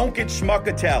 So don't get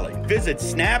schmuckatelli. Visit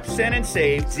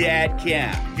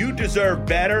snapsendandsave.com. You deserve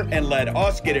better, and let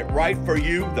us get it right for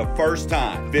you the first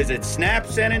time. Visit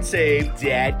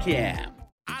snapsendandsave.com.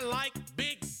 I like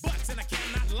big butts and I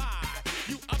cannot lie.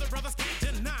 You other brothers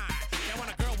can't deny that when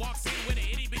a girl walks in with an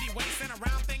itty bitty waist and a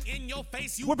round thing in your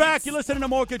face, you We're back. You're listening to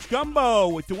Mortgage Gumbo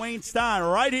with Dwayne Stein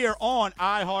right here on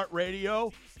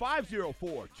iHeartRadio.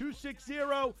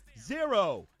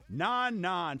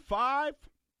 504-260-0995.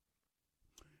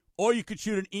 Or you could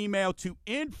shoot an email to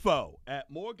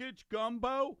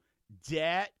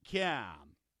info@mortgagegumbo.com.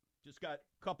 Just got a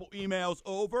couple emails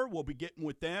over. We'll be getting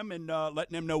with them and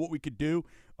letting them know what we could do.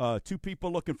 Two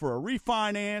people looking for a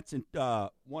refinance and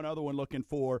one other one looking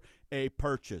for a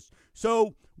purchase.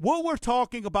 So what we're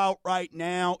talking about right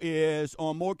now is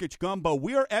on Mortgage Gumbo,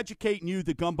 we are educating you,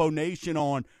 the Gumbo Nation,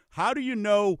 on how do you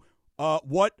know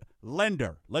what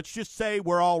lender. Let's just say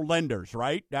we're all lenders,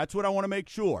 right? That's what I want to make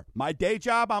sure. My day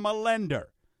job, I'm a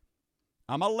lender.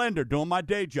 I'm a lender doing my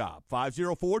day job,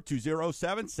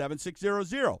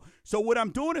 504-207-7600. So what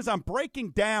I'm doing is I'm breaking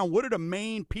down what are the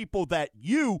main people that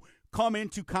you come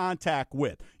into contact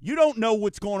with. You don't know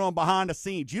what's going on behind the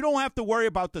scenes. You don't have to worry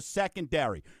about the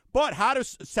secondary. But how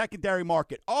does secondary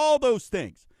market? All those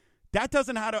things. That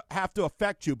doesn't have to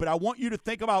affect you. But I want you to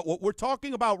think about what we're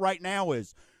talking about right now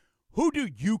is who do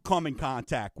you come in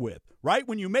contact with, right?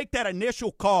 When you make that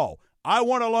initial call, I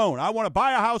want a loan, I want to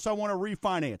buy a house, I want to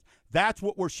refinance. That's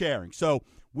what we're sharing. So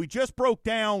we just broke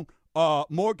down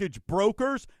mortgage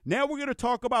brokers. Now we're going to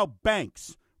talk about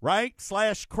banks, right,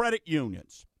 / credit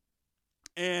unions.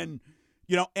 And,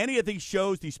 you know, any of these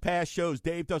shows, these past shows,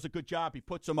 Dave does a good job. He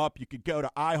puts them up. You could go to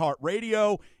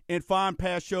iHeartRadio and find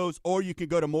past shows, or you can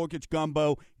go to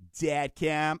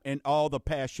mortgagegumbo.com, and all the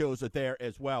past shows are there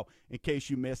as well, in case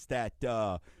you missed that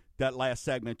last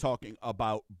segment talking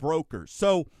about brokers.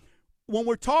 So when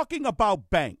we're talking about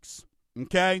banks,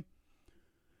 okay,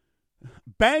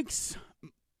 banks,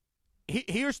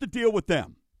 here's the deal with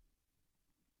them,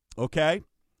 okay,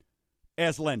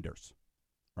 as lenders,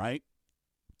 right?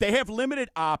 They have limited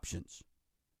options.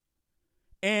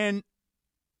 And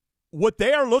what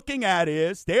they are looking at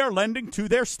is they are lending to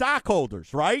their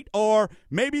stockholders, right? Or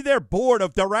maybe their board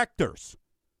of directors.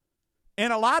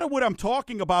 And a lot of what I'm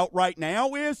talking about right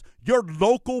now is your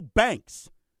local banks.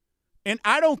 And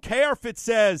I don't care if it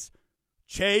says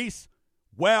Chase,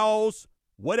 Wells,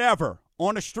 whatever,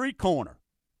 on a street corner.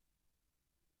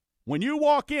 When you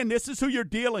walk in, this is who you're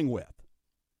dealing with.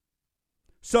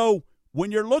 So when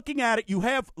you're looking at it, you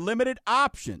have limited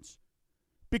options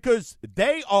because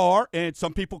they are, and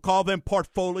some people call them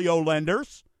portfolio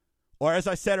lenders, or as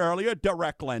I said earlier,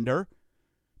 direct lender,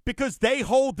 because they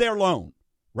hold their loan,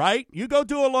 right? You go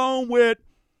do a loan with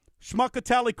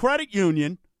Schmuckatelli Credit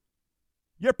Union,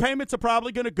 your payments are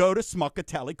probably going to go to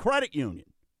Schmuckatelli Credit Union.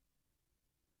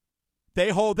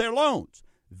 They hold their loans.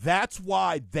 That's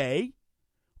why they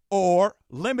are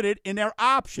limited in their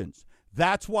options.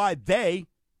 That's why they,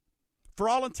 for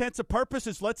all intents and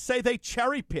purposes, let's say they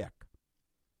cherry pick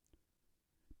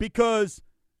because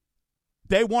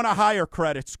they want a higher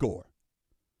credit score,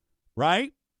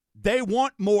 right? They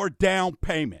want more down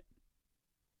payment.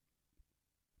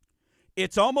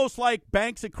 It's almost like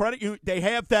banks and credit unions, they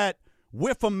have that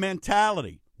whiff 'em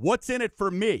mentality. What's in it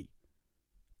for me?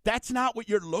 That's not what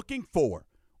you're looking for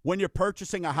when you're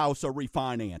purchasing a house or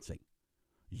refinancing.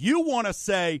 You want to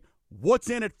say,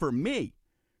 what's in it for me?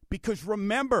 Because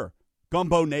remember,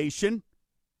 Gumbo Nation,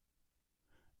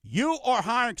 you are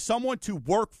hiring someone to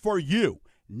work for you.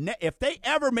 If they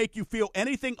ever make you feel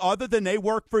anything other than they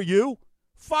work for you,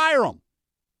 fire them.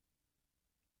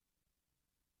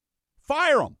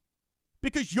 Fire them.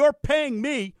 Because you're paying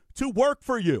me to work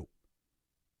for you.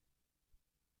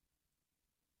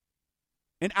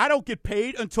 And I don't get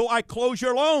paid until I close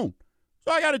your loan.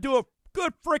 So I got to do a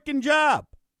good freaking job.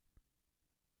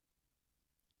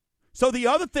 So the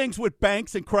other things with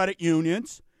banks and credit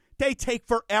unions, they take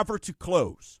forever to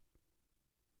close.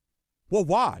 Well,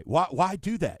 why? Why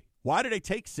do they? Why do they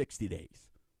take 60 days?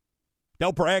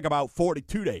 They'll brag about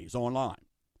 42 days online.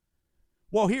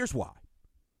 Well, here's why.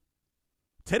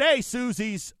 Today,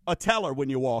 Susie's a teller when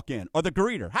you walk in, or the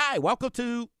greeter. Hi, welcome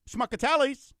to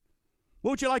Schmuckatelli's.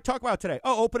 What would you like to talk about today?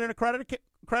 Oh, opening a credit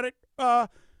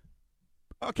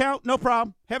account? No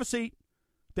problem. Have a seat.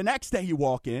 The next day you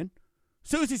walk in,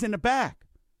 Susie's in the back.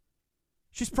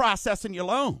 She's processing your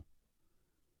loan.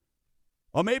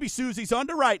 Or maybe Susie's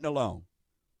underwriting a loan.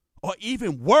 Or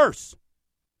even worse,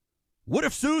 what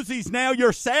if Susie's now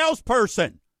your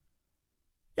salesperson?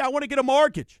 Yeah, I want to get a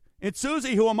mortgage. And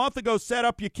Susie, who a month ago set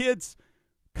up your kid's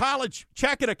college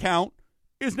checking account,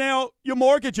 is now your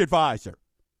mortgage advisor.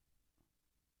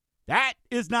 That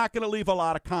is not going to leave a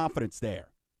lot of confidence there.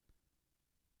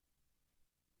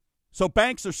 So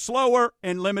banks are slower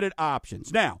and limited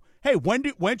options. Now, hey,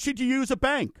 when should you use a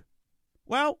bank?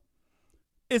 Well,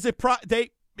 is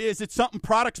it something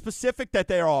product specific that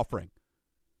they're offering?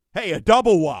 Hey, a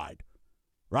double wide,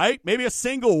 right? Maybe a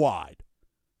single wide.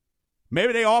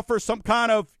 Maybe they offer some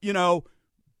kind of,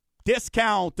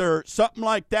 discount or something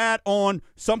like that on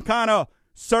some kind of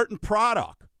certain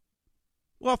product.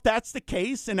 Well, if that's the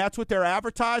case and that's what they're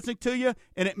advertising to you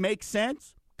and it makes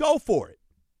sense, go for it.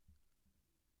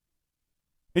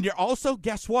 And you're also,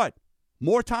 guess what?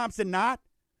 More times than not,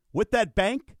 with that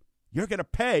bank, you're going to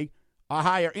pay a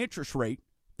higher interest rate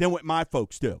than what my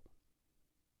folks do.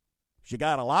 You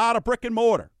got a lot of brick and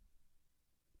mortar.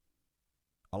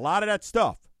 A lot of that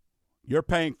stuff. You're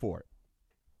paying for it.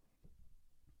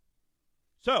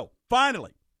 So,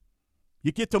 finally,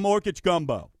 you get to Mortgage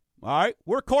Gumbo. All right?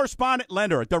 We're a correspondent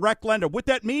lender, a direct lender. What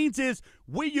that means is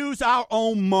we use our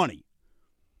own money.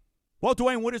 Well,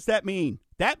 Dwayne, what does that mean?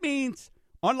 That means,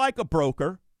 unlike a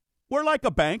broker, we're like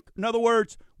a bank. In other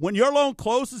words, when your loan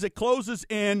closes, it closes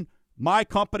in my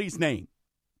company's name.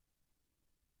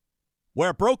 Where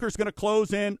a broker's going to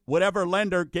close in whatever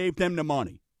lender gave them the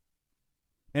money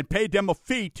and paid them a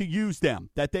fee to use them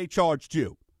that they charged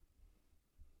you.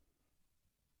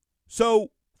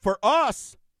 So for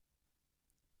us,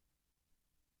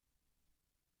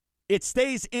 it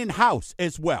stays in-house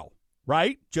as well,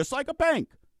 right? Just like a bank.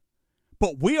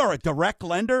 But we are a direct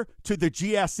lender to the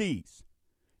GSEs,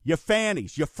 your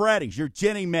Fannies, your Freddies, your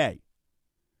Ginnie Mae.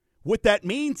 What that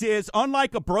means is,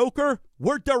 unlike a broker,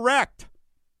 we're direct.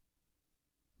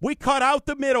 We cut out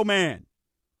the middleman.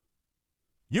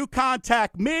 You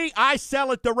contact me, I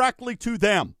sell it directly to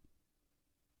them.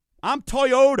 I'm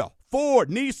Toyota, Ford,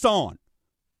 Nissan.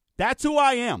 That's who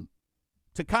I am,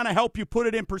 to kind of help you put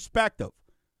it in perspective.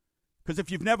 Because if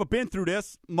you've never been through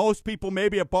this, most people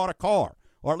maybe have bought a car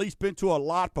or at least been to a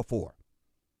lot before.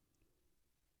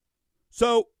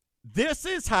 So this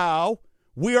is how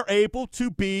we are able to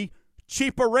be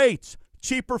cheaper rates,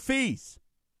 cheaper fees.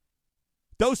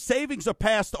 Those savings are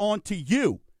passed on to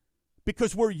you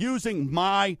because we're using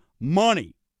my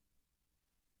money.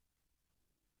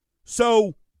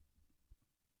 So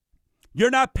you're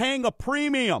not paying a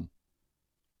premium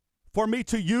for me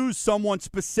to use someone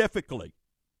specifically.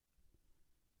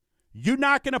 You're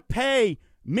not going to pay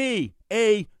me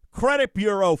a credit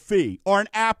bureau fee or an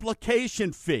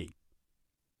application fee.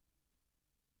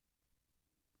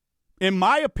 In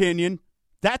my opinion,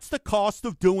 that's the cost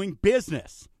of doing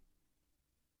business.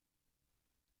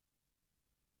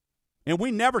 And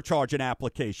we never charge an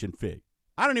application fee.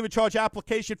 I don't even charge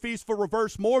application fees for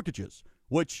reverse mortgages,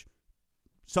 which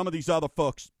some of these other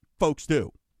folks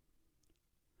do.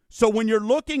 So when you're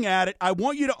looking at it, I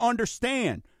want you to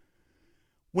understand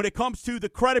when it comes to the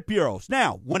credit bureaus.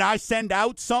 Now, when I send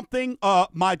out something,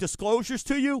 my disclosures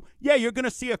to you, yeah, you're going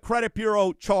to see a credit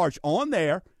bureau charge on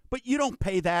there, but you don't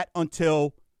pay that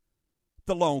until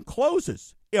the loan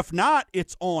closes. If not,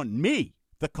 it's on me,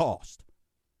 the cost.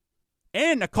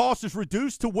 And the cost is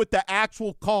reduced to what the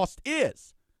actual cost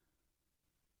is,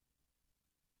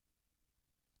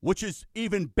 which is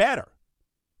even better.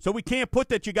 So we can't put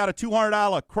that you got a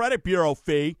 $200 credit bureau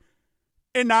fee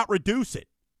and not reduce it.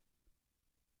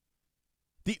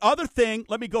 The other thing,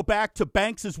 let me go back to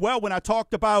banks as well. When I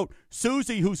talked about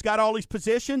Susie, who's got all these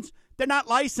positions, they're not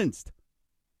licensed.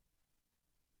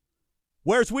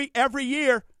 Whereas every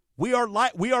year, we are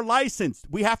licensed.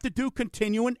 We have to do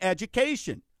continuing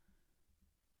education.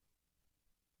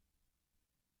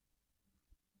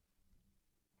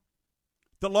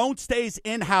 The loan stays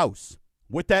in-house.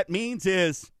 What that means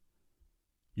is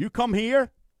you come here,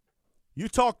 you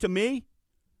talk to me,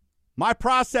 my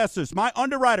processors, my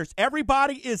underwriters,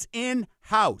 everybody is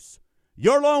in-house.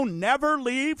 Your loan never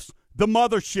leaves the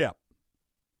mothership.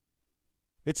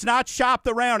 It's not shopped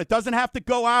around. It doesn't have to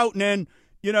go out and then,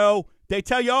 they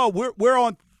tell you, oh, we're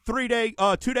on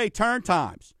 2-day turn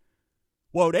times.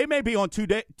 Well, they may be on 2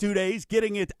 days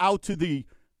getting it out to the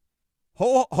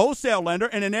wholesale lender,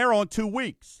 and then they're on 2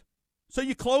 weeks. So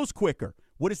you close quicker.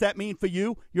 What does that mean for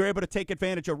you? You're able to take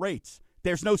advantage of rates.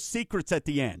 There's no secrets at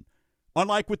the end.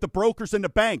 Unlike with the brokers and the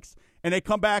banks, and they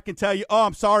come back and tell you, oh,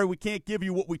 I'm sorry, we can't give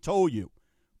you what we told you.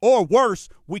 Or worse,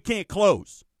 we can't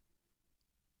close.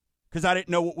 because I didn't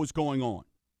know what was going on.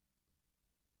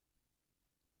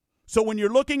 So when you're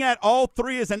looking at all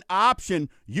three as an option,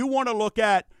 you want to look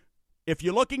at, if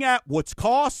you're looking at what's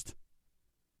cost,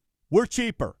 we're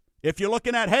cheaper. If you're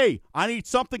looking at, hey, I need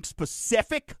something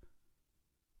specific,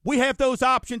 we have those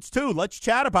options too. Let's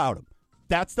chat about them.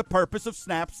 That's the purpose of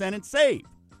Snap, Send, and Save.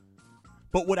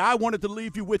 But what I wanted to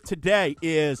leave you with today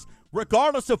is,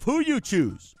 regardless of who you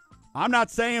choose, I'm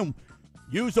not saying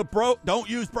don't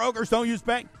use brokers, don't use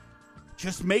bank.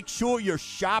 Just make sure you're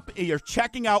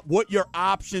checking out what your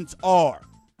options are.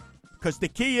 Because the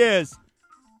key is,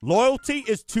 loyalty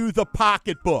is to the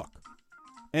pocketbook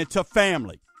and to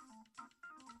family.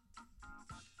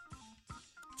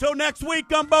 Till next week,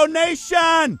 Gumbo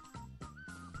Nation.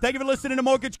 Thank you for listening to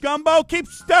Mortgage Gumbo. Keep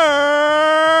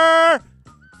stirring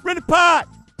the pot.